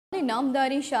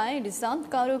نامداری شاعر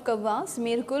زاندکارو کواس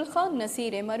میر گل خان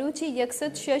نصیر مروچی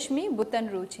یکسد ششمی بطن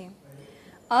روچی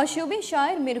آشوبی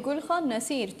شاعر میر گل خان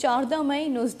نصیر 14 مئی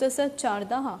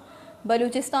 1914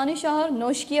 بلوچستانی شہر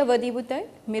نوشکی ودی بتر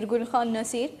میر گل خان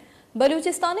نصیر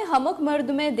بلوچستان ہمک مرد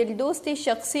میں دل دوست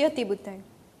شخصیتی بتر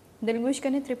دلگوش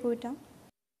کنت رپورٹا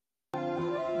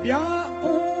بیا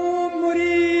او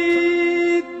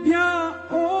مرید بیا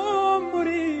او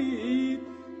مرید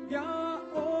بیا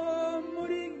او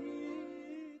مرید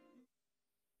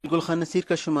میر گل خان نصیر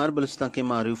کا شمار بلوچستان کے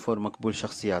معروف اور مقبول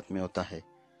شخصیات میں ہوتا ہے۔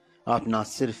 آپ نہ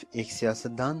صرف ایک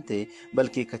سیاستدان تھے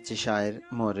بلکہ ایک اچھے شاعر،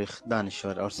 مورخ،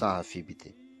 دانشور اور صحافی بھی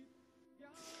تھے۔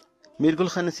 میر گل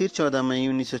خان نصیر 14 مئی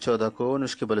 1914 کو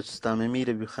نشکی بلوچستان میں میر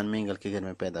ابی خان مینگل کے گھر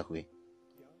میں پیدا ہوئے۔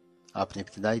 آپ نے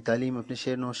ابتدائی تعلیم اپنے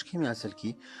شہر نوشکی میں حاصل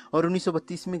کی اور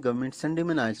 1932 میں government Sunday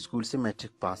mean high school سے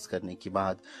میٹرک پاس کرنے کے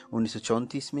بعد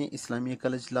 1934 میں اسلامیہ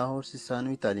کالج لاہور سے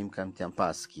ثانوی تعلیم کا امتحان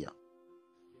پاس کیا۔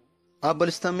 آپ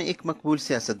بلوچستان میں ایک مقبول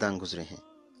سیاستدان گزرے ہیں۔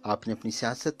 آپ نے اپنی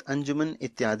سیاست انجمن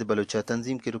اتحاد بلوچہ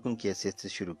تنظیم کے رکن کی حیثیت سے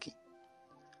شروع کی۔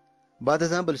 بعد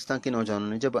ازاں بلوچستان کے نوجوانوں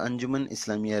نے جب انجمن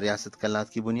اسلامیہ ریاست کلات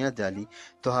کی بنیاد ڈالی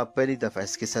تو آپ پہلی دفعہ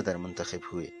اس کے صدر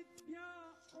منتخب ہوئے۔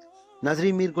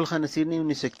 ناظرین، میر گل خان نصیر نے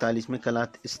 1941 میں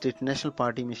کلات اسٹیٹ نیشنل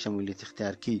پارٹی میں شمولیت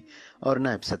اختیار کی اور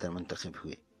نائب صدر منتخب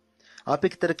ہوئے۔ آپ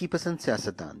ایک ترقی پسند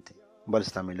سیاستدان تھے۔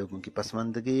 بلوچستان میں لوگوں کی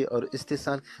پسماندگی اور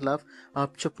استحصال کے خلاف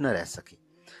آپ چپ نہ رہ سکے۔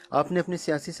 آپ نے اپنے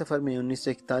سیاسی سفر میں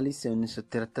 1941 سے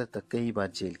 1973 تک کئی بار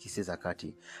جیل کی سزا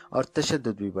کاٹی اور تشدد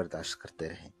بھی برداشت کرتے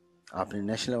رہے۔ آپ نے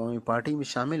نیشنل عوامی پارٹی میں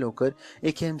شامل ہو کر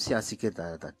ایک اہم سیاسی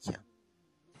کردار ادا کیا۔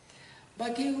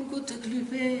 باقی ان کو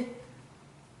تکلیفیں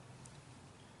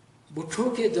بھٹو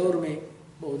کے دور میں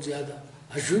بہت زیادہ،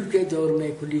 ایوب کے دور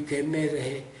میں کھلی قید میں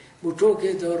رہے، بھٹو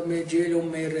کے دور میں جیلوں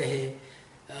میں رہے۔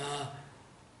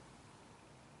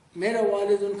 میرا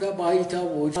والد ان کا بھائی تھا،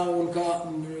 وہ ان کا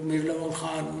میر گل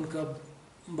خان ان کا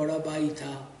بڑا بھائی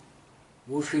تھا،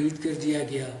 وہ شہید کر دیا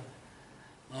گیا۔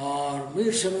 اور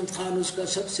میر سمند خان اس کا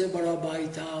سب سے بڑا بھائی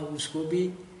تھا، اس کو بھی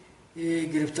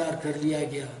گرفتار کر لیا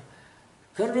گیا۔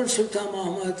 کرنل سلطان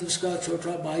محمد اس کا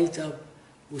چھوٹا بھائی تھا،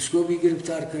 اس کو بھی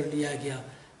گرفتار کر لیا گیا۔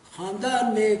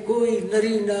 خاندان میں کوئی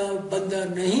نرینہ بندہ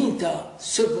نہیں تھا،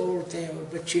 صرف عورتیں اور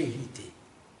بچے ہی تھے۔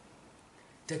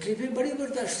 تکلیفیں بڑی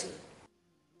برداشت تھی۔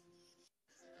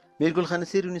 میر گل خان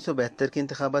نصیر 1972 کے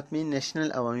انتخابات میں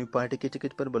نیشنل عوامی پارٹی کے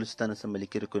ٹکٹ پر بلوچستان اسمبلی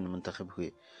کے رکن منتخب ہوئے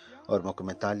اور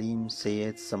محکمہ تعلیم،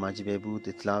 صحت، سماجی بہبود،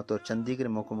 اطلاعات اور چند دیگر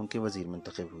محکموں کے وزیر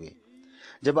منتخب ہوئے۔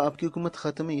 جب آپ کی حکومت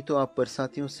ختم ہوئی تو آپ پر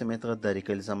ساتھیوں سمیت غداری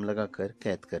کا الزام لگا کر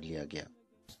قید کر لیا گیا۔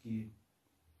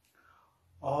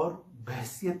 اور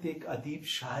بحیثیت ایک ادیب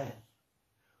شاعر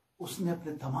اس نے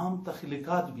اپنے تمام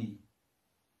تخلیقات بھی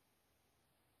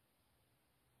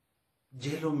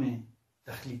جیلوں میں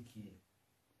تخلیق کیے۔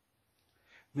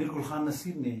 میر گل خان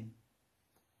نصیر نے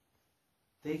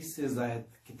 23 سے زائد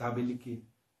کتابیں لکھی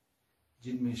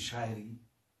جن میں شاعری،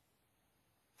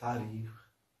 تاریخ،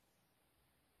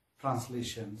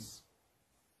 ٹرانسلیشنز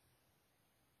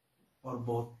اور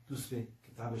بہت دوسرے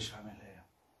کتابیں شامل ہیں۔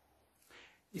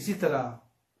 اسی طرح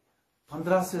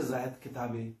 15 سے زائد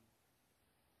کتابیں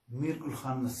میر گل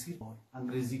خان نصیر اور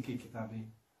انگریزی کی کتابیں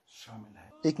شامل ہیں۔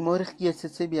 ایک مورخ کی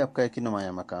حیثیت سے بھی آپ کا ایک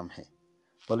نمایاں مقام ہے۔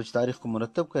 بلوچ تاریخ کو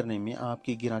مرتب کرنے میں آپ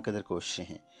کی گراں قدر کوششیں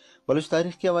ہیں۔ بلوچ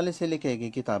تاریخ کے حوالے سے لکھی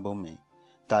گئی کتابوں میں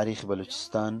تاریخ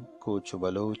بلوچستان، کوچ و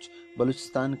بلوچ،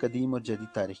 بلوچستان قدیم اور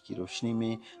جدید تاریخ کی روشنی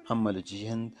میں، ہم ملوچی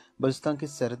ہند، بلوچستان کے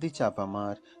سرحدی چاپہ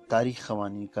مار، تاریخ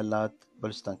خوانی کلات،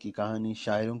 بلوچستان کی کہانی،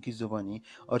 شاعروں کی زبانی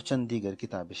اور چند دیگر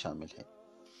کتابیں شامل ہیں۔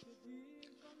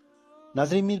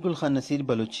 ناظرین، میر گل خان نصیر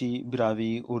بلوچی،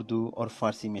 براوی، اردو اور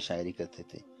فارسی میں شاعری کرتے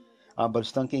تھے۔ آپ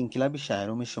بلوچستان کے انقلابی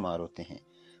شاعروں میں شمار ہوتے ہیں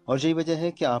اور یہی وجہ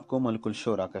ہے کہ آپ کو ملک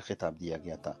o-Sho'arā کا خطاب دیا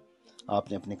گیا تھا۔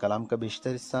 آپ نے اپنے کلام کا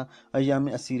بیشتر حصہ ایام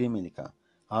اسیرے میں لکھا۔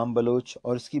 عام بلوچ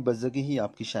اور اس کی بزرگی ہی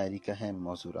آپ کی شاعری کا اہم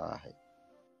موضوع رہا ہے۔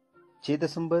 6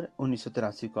 دسمبر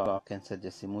 1983 کو آپ کینسر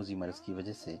جیسے موذی مرض کی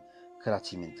وجہ سے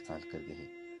کراچی میں انتقال کر گئے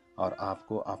اور آپ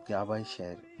کو آپ کے آبائی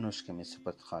شہر نشکی میں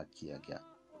سپرد خاک کیا گیا۔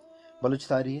 بلوچ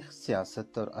تاریخ،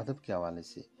 سیاست اور ادب کے حوالے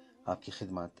سے آپ کی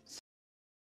خدمات